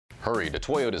Hurry to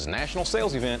Toyota's national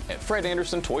sales event at Fred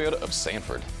Anderson Toyota of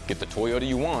Sanford. Get the Toyota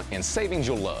you want and savings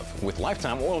you'll love with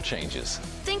lifetime oil changes.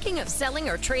 Thinking of selling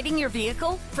or trading your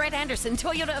vehicle? Fred Anderson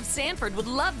Toyota of Sanford would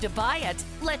love to buy it.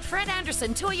 Let Fred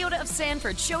Anderson Toyota of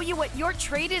Sanford show you what your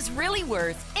trade is really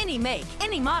worth. Any make,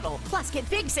 any model. Plus get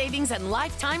big savings and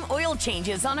lifetime oil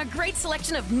changes on a great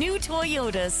selection of new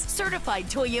Toyotas, certified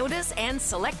Toyotas, and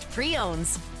select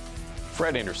pre-owns.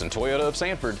 Fred Anderson Toyota of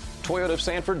Sanford,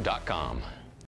 toyotaofsanford.com.